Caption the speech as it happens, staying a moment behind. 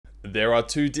There are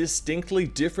two distinctly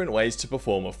different ways to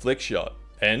perform a flick shot,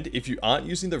 and if you aren't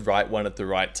using the right one at the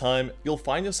right time, you'll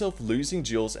find yourself losing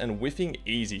duels and whiffing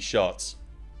easy shots.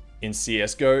 In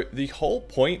CSGO, the whole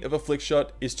point of a flick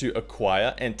shot is to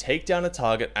acquire and take down a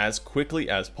target as quickly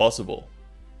as possible.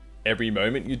 Every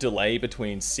moment you delay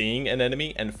between seeing an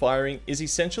enemy and firing is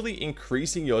essentially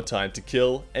increasing your time to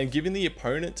kill and giving the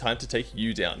opponent time to take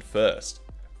you down first.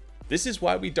 This is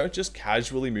why we don't just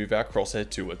casually move our crosshair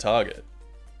to a target.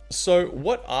 So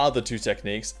what are the two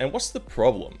techniques and what's the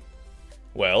problem?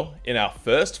 Well, in our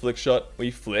first flick shot,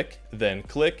 we flick, then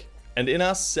click, and in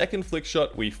our second flick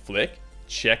shot, we flick,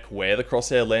 check where the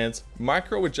crosshair lands,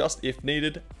 micro adjust if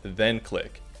needed, then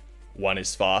click. One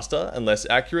is faster and less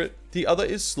accurate, the other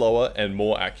is slower and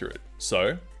more accurate.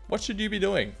 So, what should you be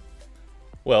doing?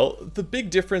 Well, the big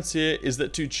difference here is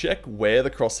that to check where the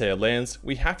crosshair lands,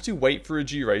 we have to wait for a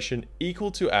duration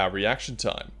equal to our reaction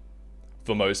time.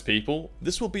 For most people,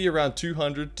 this will be around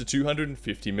 200 to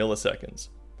 250 milliseconds.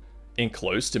 In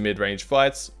close to mid-range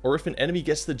fights, or if an enemy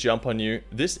gets the jump on you,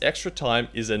 this extra time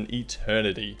is an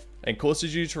eternity, and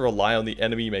causes you to rely on the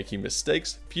enemy making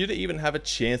mistakes for you to even have a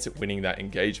chance at winning that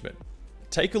engagement.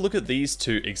 Take a look at these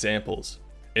two examples.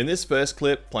 In this first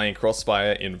clip, playing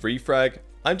Crossfire in Refrag,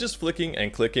 I'm just flicking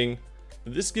and clicking.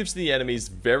 This gives the enemies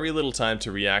very little time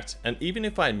to react, and even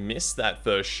if I miss that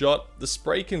first shot, the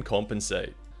spray can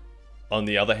compensate. On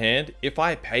the other hand, if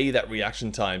I pay that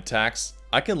reaction time tax,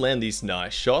 I can land these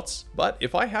nice shots, but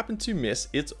if I happen to miss,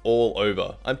 it's all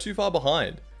over. I'm too far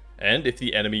behind. And if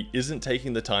the enemy isn't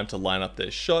taking the time to line up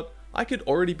their shot, I could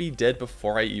already be dead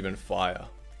before I even fire.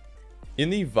 In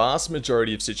the vast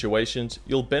majority of situations,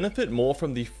 you'll benefit more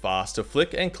from the faster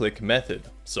flick and click method.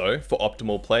 So for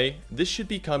optimal play, this should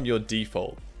become your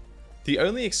default. The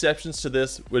only exceptions to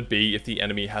this would be if the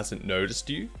enemy hasn't noticed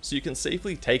you, so you can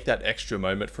safely take that extra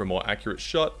moment for a more accurate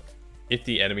shot, if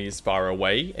the enemy is far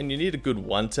away and you need a good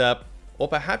one tap, or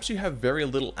perhaps you have very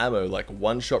little ammo like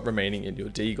one shot remaining in your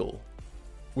deagle.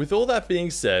 With all that being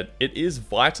said, it is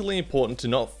vitally important to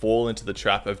not fall into the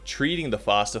trap of treating the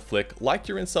faster flick like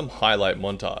you're in some highlight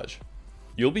montage.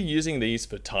 You'll be using these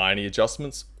for tiny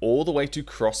adjustments all the way to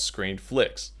cross-screen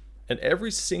flicks, and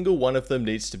every single one of them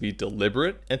needs to be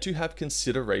deliberate and to have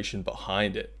consideration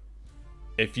behind it.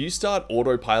 If you start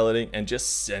autopiloting and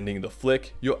just sending the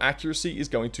flick, your accuracy is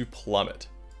going to plummet.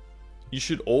 You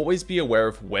should always be aware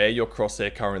of where your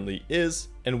crosshair currently is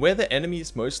and where the enemy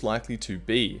is most likely to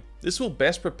be. This will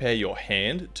best prepare your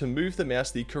hand to move the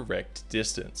mouse the correct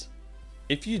distance.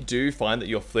 If you do find that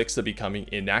your flicks are becoming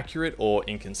inaccurate or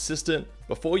inconsistent,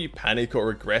 before you panic or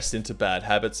regress into bad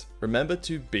habits, remember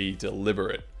to be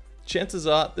deliberate. Chances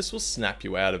are this will snap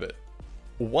you out of it.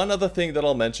 One other thing that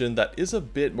I'll mention that is a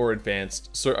bit more advanced,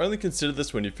 so only consider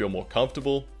this when you feel more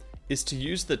comfortable, is to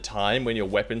use the time when your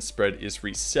weapon spread is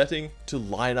resetting to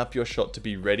line up your shot to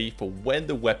be ready for when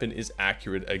the weapon is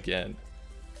accurate again.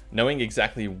 Knowing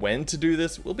exactly when to do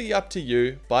this will be up to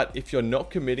you, but if you're not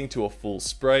committing to a full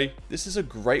spray, this is a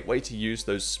great way to use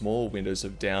those small windows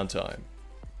of downtime.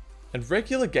 And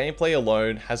regular gameplay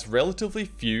alone has relatively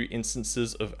few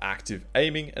instances of active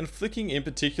aiming and flicking in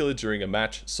particular during a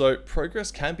match, so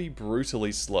progress can be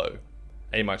brutally slow.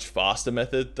 A much faster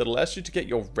method that allows you to get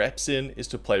your reps in is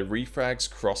to play Refrag's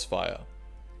Crossfire.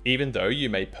 Even though you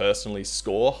may personally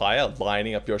score higher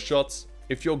lining up your shots,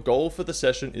 if your goal for the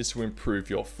session is to improve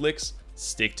your flicks,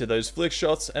 stick to those flick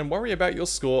shots and worry about your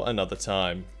score another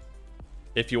time.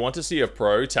 If you want to see a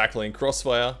pro tackling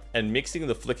Crossfire and mixing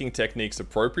the flicking techniques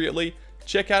appropriately,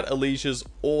 check out Alicia's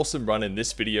awesome run in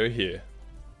this video here.